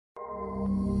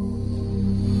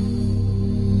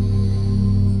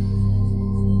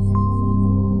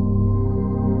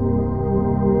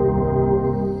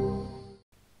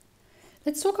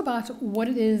Let's talk about what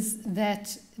it is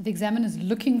that the examiner is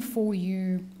looking for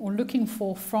you or looking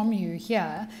for from you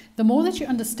here. The more that you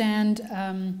understand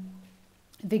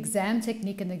the exam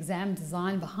technique and the exam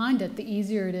design behind it, the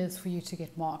easier it is for you to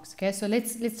get marks. Okay, so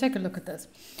let's take a look at this.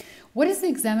 What is the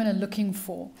examiner looking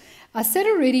for? I said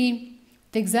already,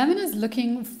 the examiner is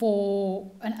looking for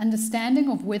an understanding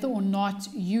of whether or not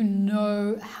you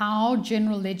know how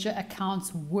general ledger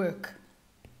accounts work.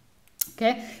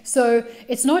 Okay, so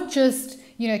it's not just,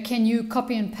 can you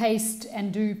copy and paste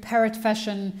and do parrot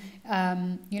fashion,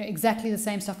 exactly the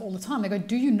same stuff all the time. They go,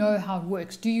 do you know how it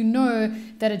works? Do you know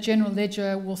that a general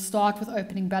ledger will start with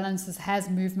opening balances, has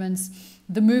movements?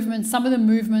 Some of the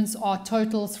movements are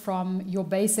totals from your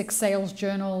basic sales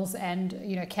journals and,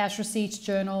 cash receipts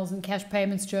journals and cash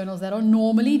payments journals that are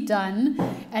normally done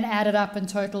and added up and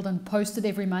totaled and posted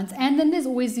every month. And then there's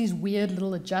always these weird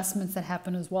little adjustments that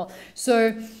happen as well.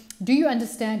 So do you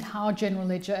understand how general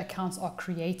ledger accounts are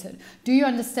created? Do you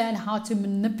understand how to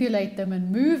manipulate them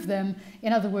and move them?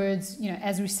 In other words,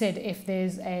 as we said,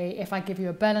 if I give you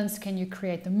a balance, can you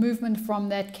create the movement from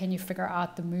that? Can you figure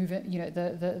out the movement,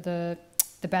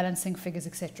 the balancing figures,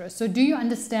 etc.? So do you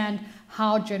understand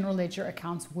how general ledger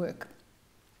accounts work?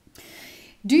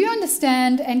 Do you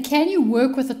understand and can you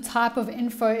work with a type of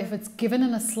info if it's given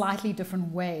in a slightly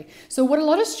different way? So what a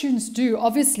lot of students do,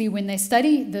 obviously, when they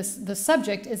study this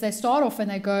subject, is they start off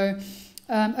and they go,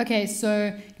 okay,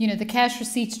 so, the cash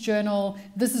receipts journal,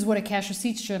 this is what a cash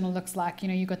receipts journal looks like.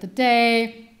 You got the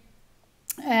day,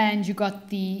 and you got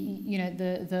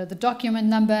the document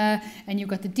number, and you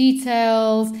got the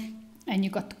details, and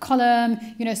you got the column,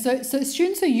 so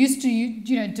students are used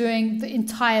to, doing the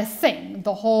entire thing,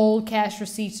 the whole cash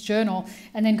receipts journal,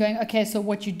 and then going, okay, so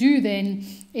what you do then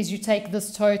is you take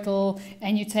this total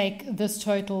and you take this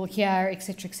total here,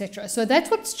 etc., etc. So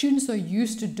that's what students are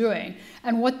used to doing.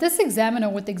 And what the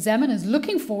examiner is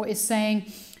looking for is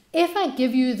saying, if I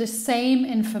give you the same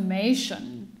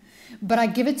information, but I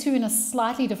give it to you in a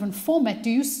slightly different format,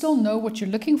 do you still know what you're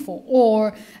looking for?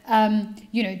 Or,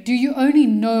 do you only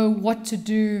know what to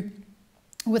do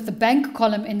with the bank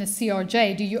column in the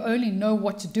CRJ? Do you only know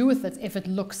what to do with it if it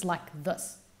looks like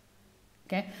this?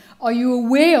 Okay. Are you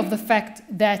aware of the fact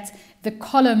that the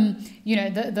column,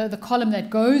 the column that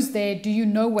goes there, do you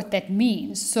know what that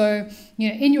means? So,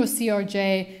 in your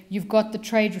CRJ, you've got the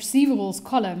trade receivables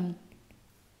column.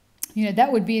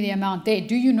 That would be the amount there.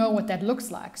 Do you know what that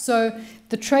looks like? So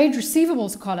the trade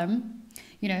receivables column,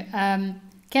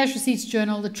 cash receipts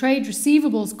journal, the trade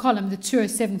receivables column, the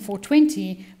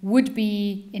 207,420 would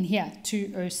be in here,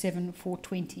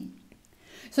 207,420.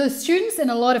 So students in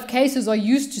a lot of cases are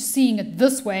used to seeing it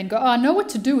this way and go, oh, I know what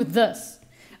to do with this.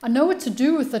 I know what to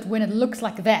do with it when it looks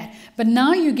like that. But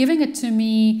now you're giving it to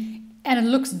me and it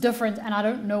looks different and I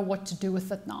don't know what to do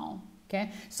with it now. Okay,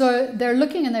 so they're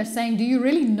looking and they're saying, do you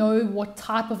really know what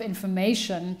type of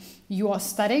information you are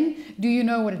studying? Do you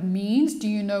know what it means? Do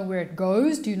you know where it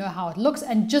goes? Do you know how it looks?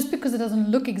 And just because it doesn't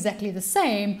look exactly the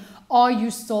same, are you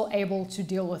still able to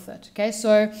deal with it? Okay,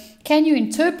 so can you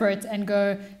interpret and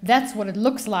go, that's what it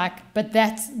looks like, but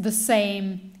that's the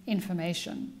same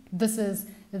information. This is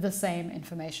the same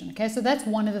information. Okay, so that's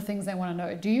one of the things they want to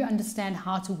know. Do you understand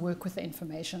how to work with the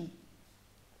information?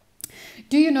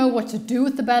 Do you know what to do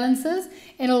with the balances?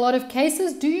 In a lot of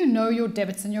cases, do you know your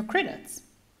debits and your credits?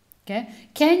 Okay.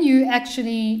 Can you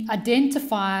actually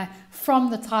identify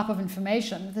from the type of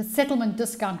information, the settlement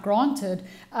discount granted,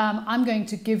 I'm going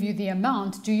to give you the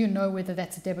amount. Do you know whether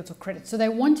that's a debit or credit? So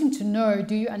they're wanting to know,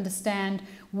 do you understand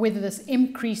whether this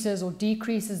increases or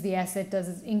decreases the asset? Does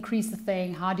it increase the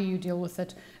thing? How do you deal with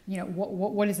it?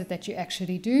 What is it that you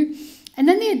actually do? And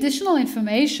then the additional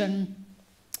information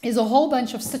is a whole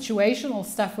bunch of situational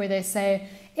stuff where they say,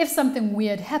 if something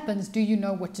weird happens, do you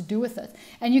know what to do with it?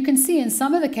 And you can see in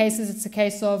some of the cases, it's a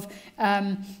case of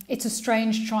it's a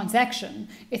strange transaction.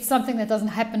 It's something that doesn't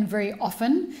happen very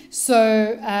often.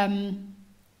 So,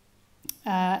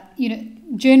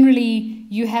 generally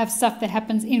you have stuff that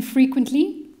happens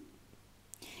infrequently.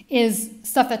 Is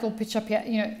stuff that will pitch up here,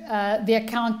 the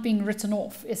account being written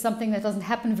off is something that doesn't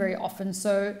happen very often.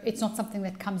 So it's not something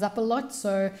that comes up a lot.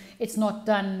 So it's not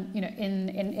done,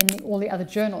 in all the other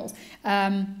journals.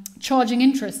 Charging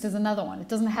interest is another one. It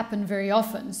doesn't happen very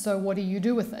often. So what do you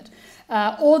do with it?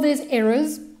 Or there's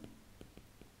errors.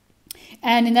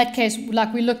 And in that case,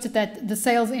 like we looked at that, the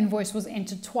sales invoice was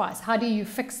entered twice. How do you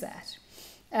fix that?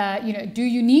 Do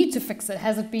you need to fix it?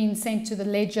 Has it been sent to the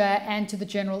ledger and to the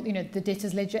general, the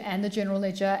debtors ledger and the general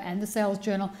ledger and the sales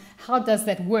journal? How does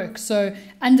that work? So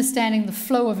understanding the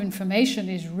flow of information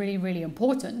is really, really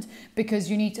important,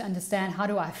 because you need to understand, how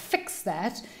do I fix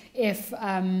that if,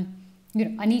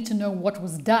 I need to know what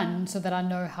was done so that I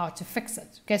know how to fix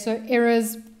it. Okay, so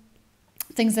errors,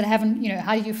 things that haven't,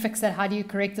 how do you fix that? How do you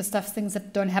correct the stuff? Things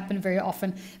that don't happen very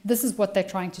often. This is what they're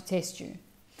trying to test you.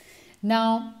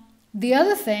 Now, the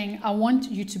other thing I want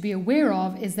you to be aware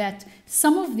of is that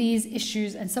some of these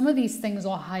issues and some of these things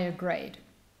are higher grade.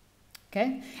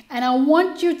 Okay? And I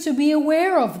want you to be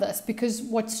aware of this, because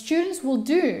what students will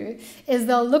do is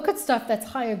they'll look at stuff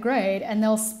that's higher grade and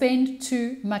they'll spend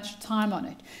too much time on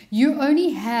it. You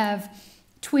only have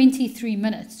 23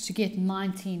 minutes to get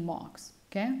 19 marks.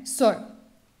 Okay? So,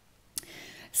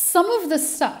 some of the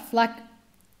stuff, like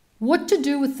what to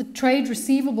do with the trade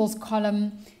receivables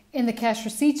column in the cash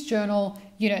receipts journal,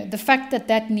 the fact that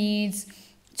that needs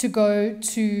to go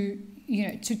to,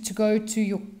 to go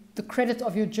to the credit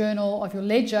of your journal, of your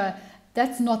ledger,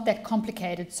 that's not that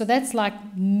complicated. So that's like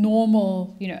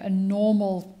normal, a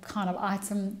normal kind of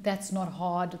item. That's not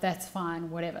hard. That's fine,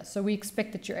 whatever. So we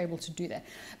expect that you're able to do that.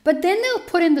 But then they'll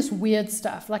put in this weird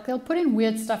stuff. Like they'll put in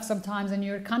weird stuff sometimes, and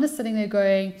you're kind of sitting there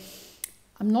going,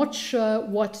 I'm not sure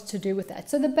what to do with that.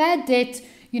 So the bad debt,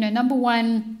 number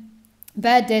one,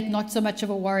 bad debt, not so much of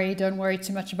a worry. Don't worry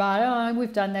too much about it. Oh,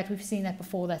 we've done that. We've seen that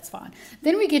before. That's fine.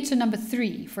 Then we get to number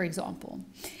 3, for example.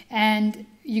 And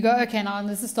you go, okay, now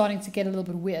this is starting to get a little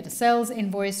bit weird. A sales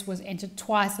invoice was entered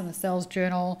twice in the sales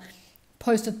journal,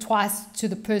 posted twice to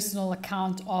the personal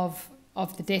account of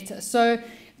the debtor. So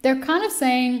they're kind of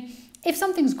saying, if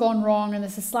something's gone wrong and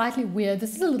this is slightly weird,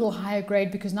 this is a little higher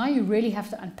grade, because now you really have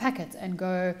to unpack it and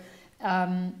go,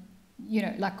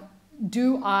 like,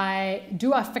 do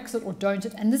I fix it or don't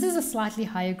it? And this is a slightly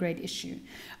higher grade issue.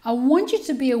 I want you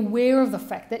to be aware of the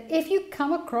fact that if you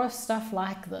come across stuff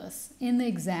like this in the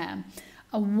exam,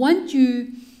 I want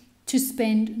you to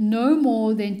spend no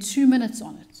more than 2 minutes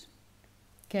on it.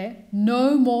 Okay?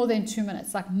 No more than 2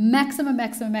 minutes, like maximum.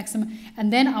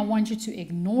 And then I want you to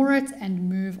ignore it and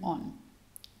move on.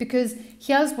 Because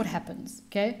here's what happens.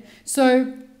 Okay?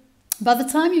 So by the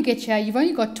time you get here, you've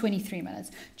only got 23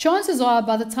 minutes. Chances are,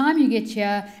 by the time you get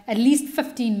here, at least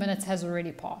 15 minutes has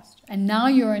already passed. And now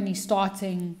you're only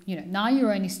starting,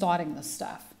 this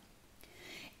stuff.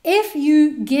 If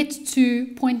you get to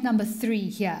point number 3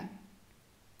 here,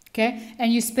 okay,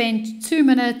 and you spend 2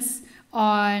 minutes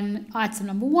on item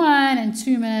number 1 and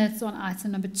 2 minutes on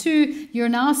item number 2, you're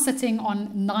now sitting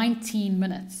on 19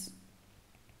 minutes,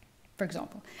 for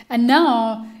example. And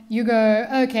now you go,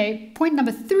 okay, point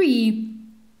number 3,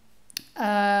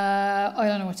 I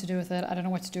don't know what to do with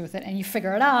it. And you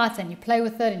figure it out and you play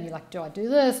with it and you're like, do I do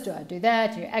this? Do I do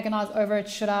that? You agonize over it.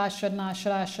 Should I? Shouldn't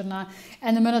I?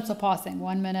 And the minutes are passing.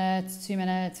 1 minute, 2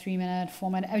 minutes, 3 minutes, 4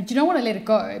 minutes. And you don't want to let it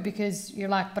go, because you're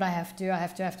like, but I have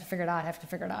to figure it out.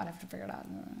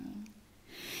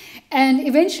 And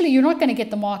eventually you're not going to get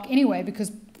the mark anyway,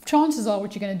 because chances are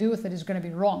what you're going to do with it is going to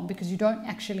be wrong, because you don't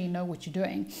actually know what you're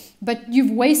doing. But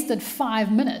you've wasted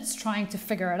 5 minutes trying to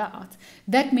figure it out.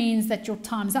 That means that your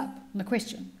time's up on the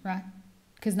question, right?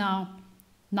 Because now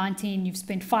 19, you've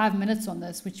spent 5 minutes on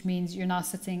this, which means you're now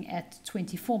sitting at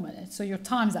 24 minutes. So your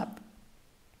time's up.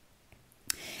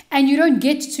 And you don't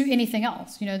get to anything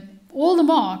else. All the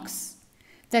marks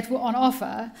that were on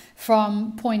offer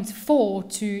from point 4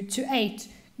 to 8,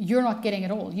 you're not getting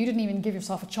at all. You didn't even give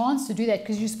yourself a chance to do that,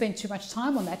 because you spent too much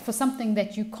time on that for something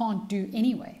that you can't do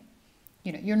anyway.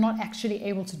 You're not actually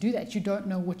able to do that. You don't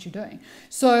know what you're doing.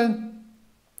 So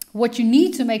what you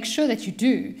need to make sure that you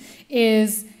do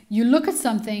is you look at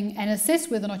something and assess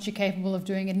whether or not you're capable of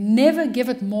doing it. Never give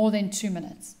it more than 2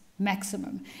 minutes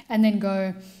maximum. And then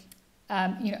go,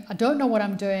 I don't know what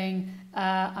I'm doing.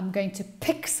 I'm going to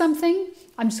pick something.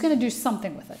 I'm just going to do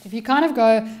something with it. If you kind of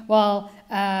go, well,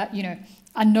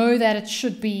 I know that it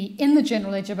should be in the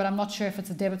general ledger, but I'm not sure if it's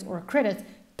a debit or a credit,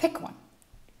 pick one.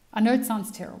 I know it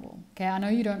sounds terrible, okay? I know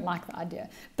you don't like the idea,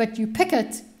 but you pick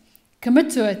it, commit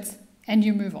to it, and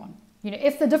you move on.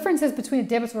 If the difference is between a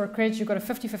debit or a credit, you've got a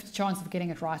 50-50 chance of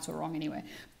getting it right or wrong anyway.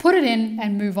 Put it in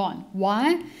and move on.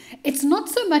 Why? It's not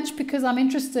so much because I'm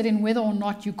interested in whether or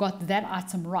not you got that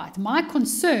item right. My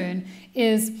concern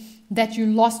is that you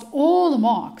lost all the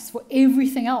marks for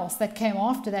everything else that came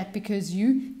after that, because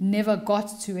you never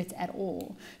got to it at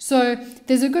all. So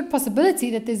there's a good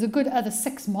possibility that there's a good other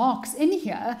 6 marks in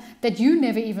here that you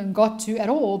never even got to at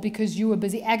all, because you were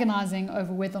busy agonizing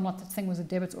over whether or not the thing was a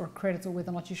debit or a credit, or whether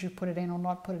or not you should put it in or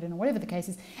not put it in, or whatever the case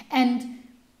is. And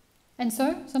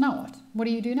so now what? What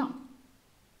do you do now?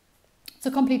 It's a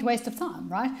complete waste of time,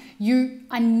 right?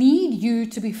 I need you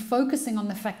to be focusing on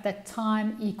the fact that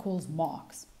time equals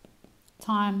marks.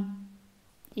 Time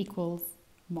equals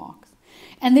marks.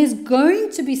 And there's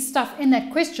going to be stuff in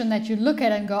that question that you look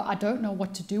at and go, I don't know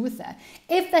what to do with that.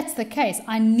 If that's the case,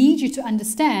 I need you to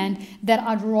understand that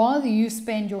I'd rather you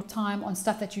spend your time on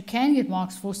stuff that you can get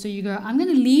marks for. So you go, I'm going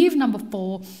to leave number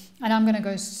 4 and I'm going to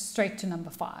go straight to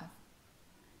number 5.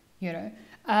 You know,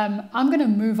 I'm going to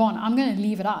move on. I'm going to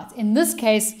leave it out. In this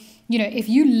case, you know, if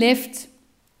you left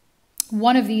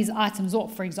one of these items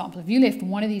off, for example, if you left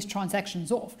one of these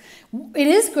transactions off, it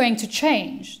is going to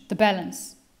change the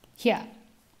balance here.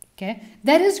 Okay,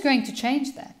 that is going to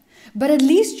change that. But at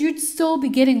least you'd still be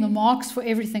getting the marks for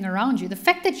everything around you. The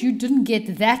fact that you didn't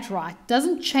get that right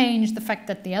doesn't change the fact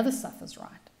that the other stuff is right.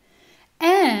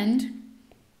 And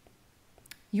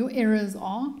your errors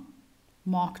are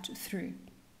marked through.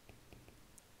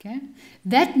 Okay,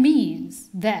 that means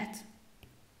that,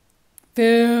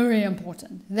 very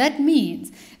important, that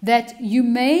means that you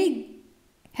may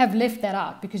have left that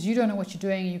out because you don't know what you're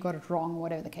doing and you got it wrong, or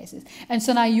whatever the case is. And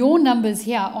so now your numbers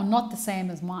here are not the same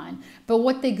as mine. But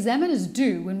what the examiners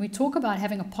do when we talk about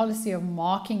having a policy of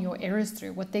marking your errors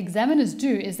through, what the examiners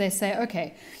do is they say,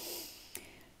 okay,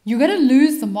 you're going to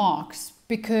lose the marks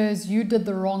because you did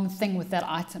the wrong thing with that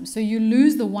item. So you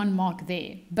lose the 1 mark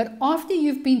there. But after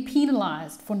you've been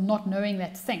penalized for not knowing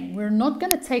that thing, we're not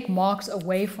going to take marks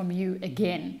away from you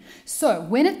again. So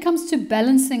when it comes to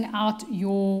balancing out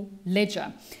your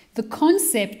ledger, the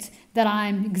concept that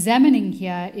I'm examining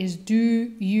here is,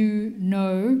 do you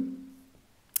know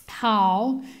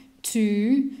how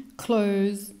to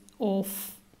close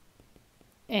off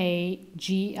a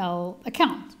GL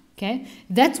account? Okay,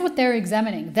 that's what they're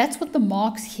examining. That's what the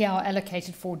marks here are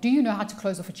allocated for. Do you know how to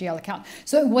close off a GL account?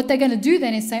 So what they're going to do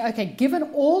then is say, okay, given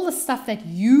all the stuff that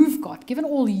you've got, given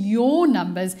all your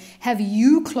numbers, have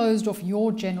you closed off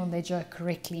your general ledger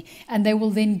correctly? And they will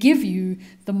then give you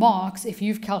the marks if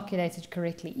you've calculated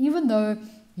correctly. Even though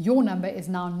your number is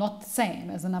now not the same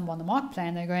as the number on the mark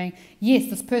plan, they're going, yes,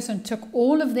 this person took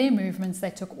all of their movements, they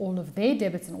took all of their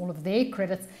debits and all of their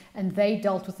credits, and they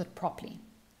dealt with it properly.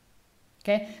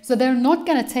 Okay, so they're not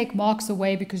going to take marks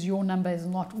away because your number is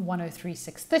not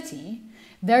 103,630.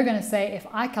 They're going to say, if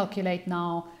I calculate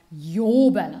now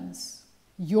your balance,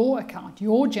 your account,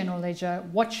 your general ledger,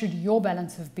 what should your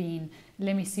balance have been?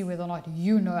 Let me see whether or not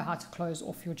you know how to close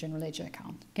off your general ledger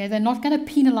account. Okay, they're not going to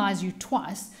penalize you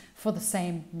twice for the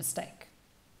same mistake.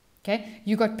 Okay,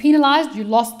 you got penalized, you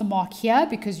lost the mark here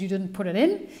because you didn't put it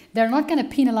in. They're not going to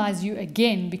penalize you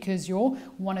again because your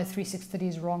 103,630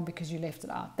 is wrong because you left it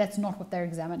out. That's not what they're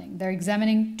examining. They're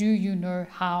examining, do you know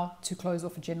how to close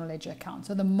off a general ledger account?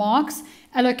 So the marks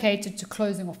allocated to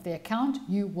closing off the account,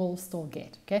 you will still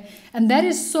get. Okay, and that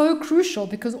is so crucial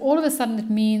because all of a sudden it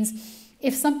means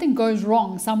if something goes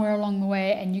wrong somewhere along the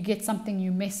way and you get something,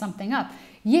 you mess something up,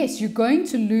 yes, you're going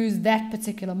to lose that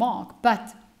particular mark,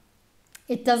 but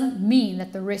it doesn't mean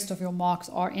that the rest of your marks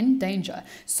are in danger.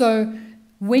 So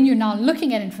when you're now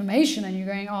looking at information and you're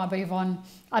going, oh, but Yvonne,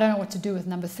 I don't know what to do with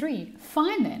number 3.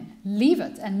 Fine then, leave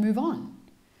it and move on.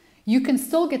 You can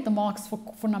still get the marks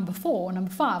for number 4 or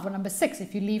number 5 or number 6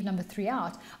 if you leave number 3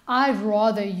 out. I'd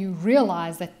rather you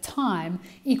realize that time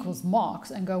equals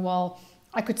marks and go, well,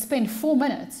 I could spend 4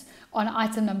 minutes on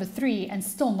item number 3 and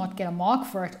still not get a mark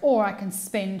for it, or I can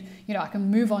spend, I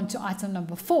can move on to item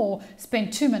number 4,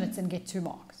 spend 2 minutes and get 2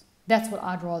 marks. That's what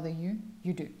I'd rather you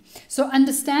do. So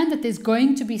understand that there's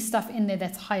going to be stuff in there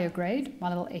that's higher grade, my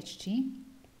little HG.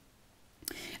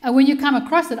 And when you come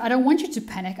across it, I don't want you to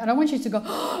panic. I don't want you to go,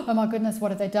 oh my goodness,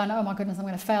 what have they done? Oh my goodness, I'm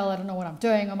going to fail. I don't know what I'm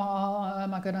doing. Oh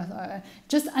my goodness.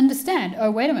 Just understand, oh,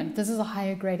 wait a minute, this is a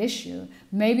higher grade issue.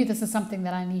 Maybe this is something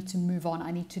that I need to move on.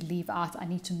 I need to leave out. I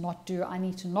need to not do. I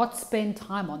need to not spend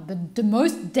time on. The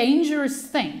most dangerous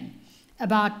thing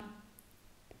about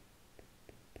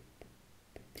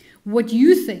what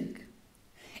you think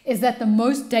is that the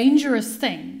most dangerous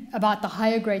thing about the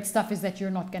higher grade stuff is that you're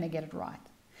not going to get it right.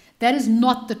 That is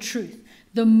not the truth.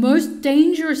 The most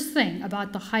dangerous thing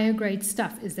about the higher grade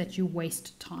stuff is that you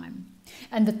waste time.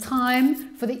 And the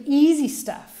time for the easy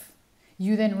stuff,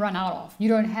 you then run out of. You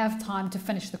don't have time to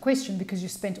finish the question because you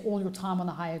spent all your time on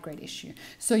the higher grade issue.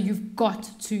 So you've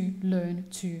got to learn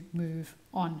to move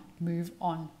on, move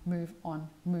on, move on,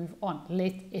 move on.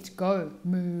 Let it go.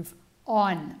 Move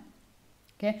on.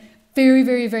 Okay? Very,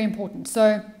 very, very important.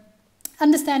 So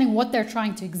understanding what they're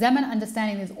trying to examine,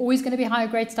 understanding there's always going to be higher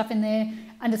grade stuff in there,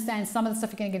 understand some of the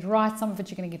stuff you're going to get right, some of it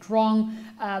you're going to get wrong.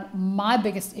 My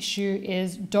biggest issue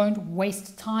is don't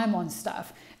waste time on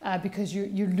stuff because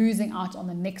you're losing out on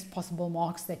the next possible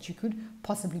marks that you could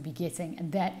possibly be getting,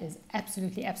 and that is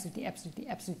absolutely, absolutely, absolutely,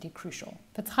 absolutely crucial.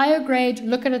 If it's higher grade,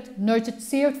 look at it, note it,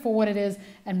 see it for what it is,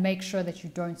 and make sure that you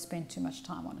don't spend too much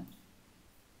time on it.